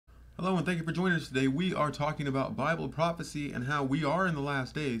Hello, and thank you for joining us today. We are talking about Bible prophecy and how we are in the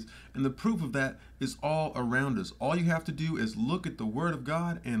last days, and the proof of that is all around us. All you have to do is look at the Word of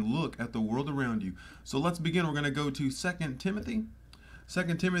God and look at the world around you. So let's begin. We're going to go to Second Timothy.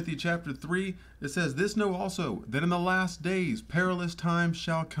 Second Timothy chapter 3, it says, "This know also, that in the last days perilous times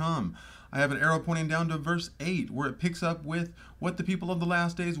shall come." I have an arrow pointing down to verse 8, where it picks up with what the people of the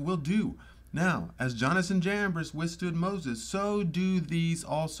last days will do. "Now, as Jannes and Jambres withstood Moses, so do these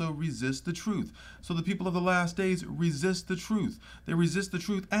also resist the truth." So the people of the last days resist the truth. They resist the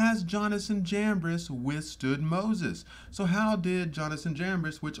truth as Jannes and Jambres withstood Moses. So how did Jannes and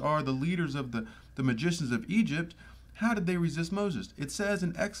Jambres, which are the leaders of the magicians of Egypt, how did they resist Moses? It says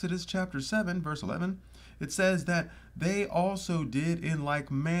in Exodus chapter 7, verse 11, it says that they also did in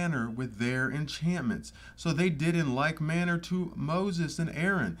like manner with their enchantments. So they did in like manner to Moses and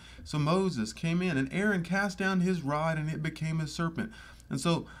Aaron. So Moses came in and Aaron cast down his rod and it became a serpent. And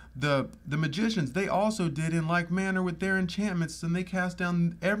so the magicians, they also did in like manner with their enchantments, and they cast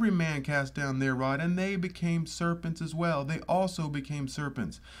down, every man cast down their rod, and they became serpents as well. They also became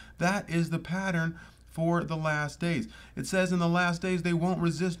serpents. That is the pattern for the last days. It says in the last days they won't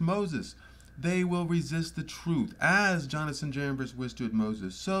resist Moses. They will resist the truth. As Jannes and Jambres withstood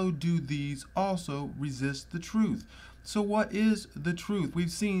Moses, so do these also resist the truth. So what is the truth?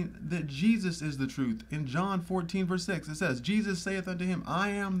 We've seen that Jesus is the truth. In John 14, verse 6, it says, "Jesus saith unto him, I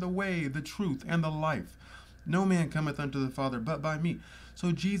am the way, the truth, and the life. No man cometh unto the Father but by me."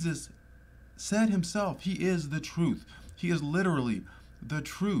 So Jesus said himself, he is the truth. He is literally the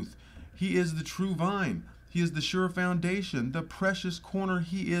truth. He is the true vine. He is the sure foundation, the precious corner.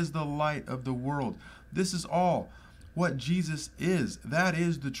 He is the light of the world. This is all what Jesus is. That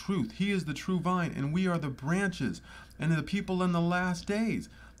is the truth. He is the true vine, and we are the branches. And the people in the last days,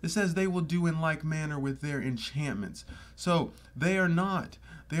 it says they will do in like manner with their enchantments. So they are not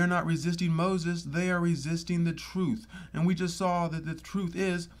resisting Moses. They are resisting the truth. And we just saw that the truth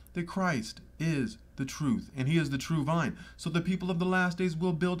is that Christ is the truth, and he is the true vine. So the people of the last days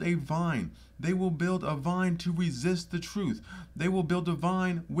will build a vine. They will build a vine to resist the truth. They will build a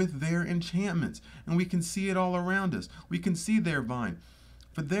vine with their enchantments, and we can see it all around us. We can see their vine.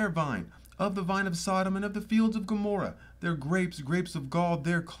 For their vine, of the vine of Sodom and of the fields of Gomorrah, their grapes, grapes of gall,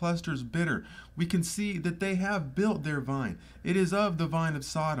 their clusters bitter. We can see that they have built their vine. It is of the vine of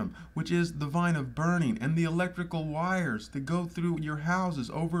Sodom, which is the vine of burning, and the electrical wires that go through your houses,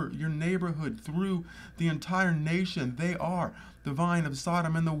 over your neighborhood, through the entire nation. They are the vine of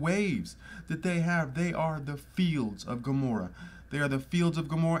Sodom, and the waves that they have, they are the fields of Gomorrah. They are the fields of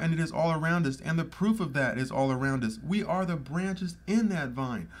Gomorrah, and it is all around us, and the proof of that is all around us. We are the branches in that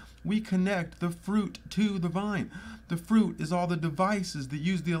vine. We connect the fruit to the vine. The fruit is all the devices that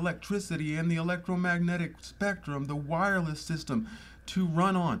use the electricity and the electromagnetic spectrum, the wireless system, to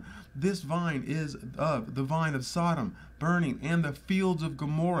run on. This vine is of the vine of Sodom, burning, and the fields of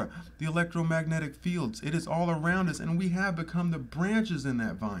Gomorrah, the electromagnetic fields. It is all around us, and we have become the branches in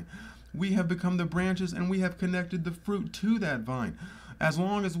that vine. We have become the branches, and we have connected the fruit to that vine. As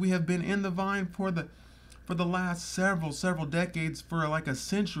long as we have been in the vine for the last several decades, for like a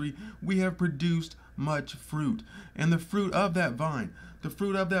century, we have produced much fruit. And the fruit of that vine,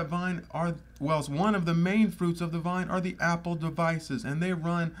 are, well, it's one of the main fruits of the vine are the Apple devices, and they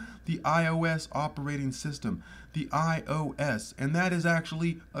run the iOS operating system, the iOS, and that is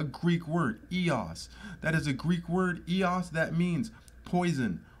actually a Greek word, eos. That is a Greek word, eos, that means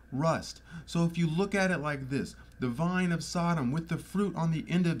poison, rust. So if you look at it like this, the vine of Sodom with the fruit on the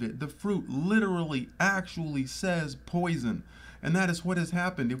end of it, the fruit literally actually says poison. And that is what has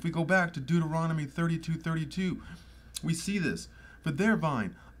happened. If we go back to Deuteronomy 32:32, we see this. For their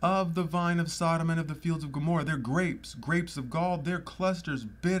vine, of the vine of Sodom and of the fields of Gomorrah, their grapes, grapes of gall, their clusters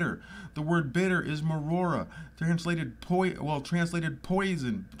bitter. The word bitter is marora, translated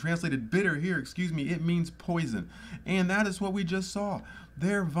poison, translated bitter here, it means poison. And that is what we just saw.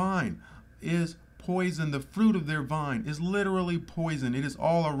 Their vine is poison. The fruit of their vine is literally poison. It is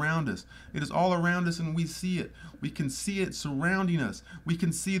all around us. It is all around us, and we see it. We can see it surrounding us. We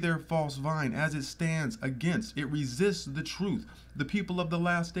can see their false vine as it stands against. It resists the truth. The people of the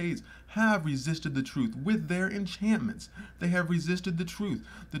last days have resisted the truth with their enchantments. They have resisted the truth.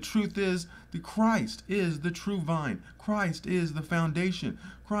 The truth is that Christ is the true vine. Christ is the foundation.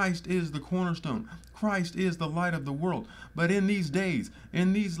 Christ is the cornerstone. Christ is the light of the world. But in these days,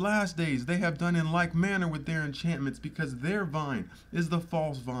 in these last days, they have done in like manner with their enchantments, because their vine is the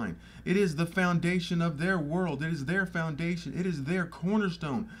false vine. It is the foundation of their world. It is their foundation. It is their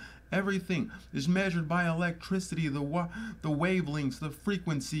cornerstone. Everything is measured by electricity, the wavelengths, the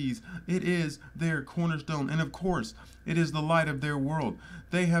frequencies. It is their cornerstone. And of course, it is the light of their world.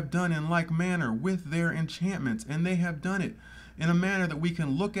 They have done in like manner with their enchantments, and they have done it in a manner that we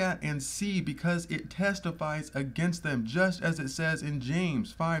can look at and see, because it testifies against them, just as it says in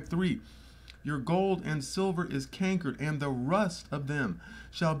James 5:3. Your gold and silver is cankered, and the rust of them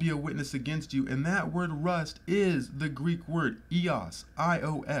shall be a witness against you. And that word rust is the Greek word ios,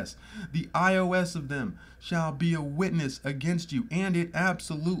 I-O-S. The ios of them shall be a witness against you. And it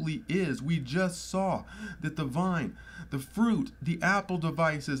absolutely is. We just saw that the vine, the fruit, the apple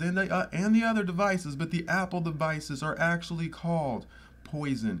devices, and the other devices, but the apple devices are actually called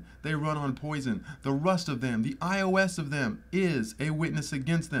poison. They run on poison. The rust of them, the ios of them, is a witness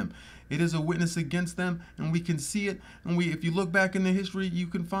against them. It is a witness against them, and we can see it. And if you look back in the history, you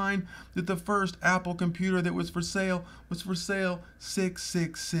can find that the first Apple computer that was for sale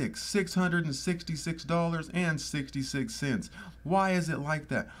 $666. Why is it like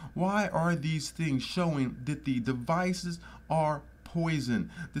that? Why are these things showing that the devices are poison,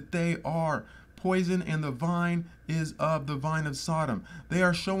 that they are poison, and the vine is of the vine of Sodom? They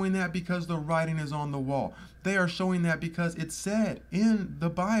are showing that because the writing is on the wall. They are showing that because it said in the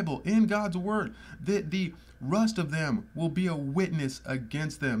Bible, in God's word, that the rust of them will be a witness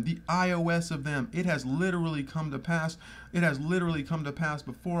against them. The ios of them, it has literally come to pass. It has literally come to pass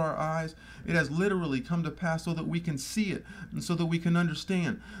before our eyes. It has literally come to pass so that we can see it, and so that we can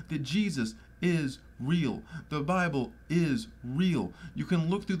understand that Jesus is real. The Bible is real. You can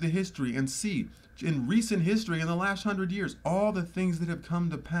look through the history and see in recent history, in the last 100 years, all the things that have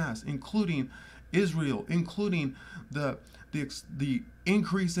come to pass, including Israel, including the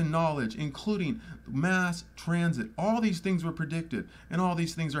increase in knowledge, including mass transit. All these things were predicted, and all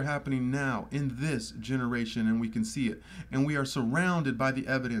these things are happening now in this generation, and we can see it. And we are surrounded by the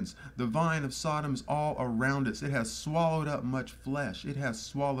evidence. The vine of Sodom is all around us. It has swallowed up much flesh. It has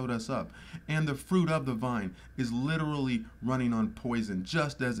swallowed us up. And the fruit of the vine is literally running on poison,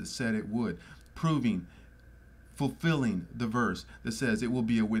 just as it said it would, fulfilling the verse that says it will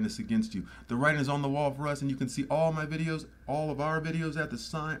be a witness against you. The writing is on the wall for us, and you can see all my videos, all of our videos at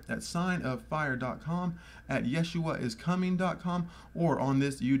signofire.com, at yeshuaiscoming.com, or on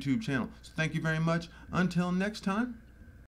this YouTube channel. So thank you very much. Until next time.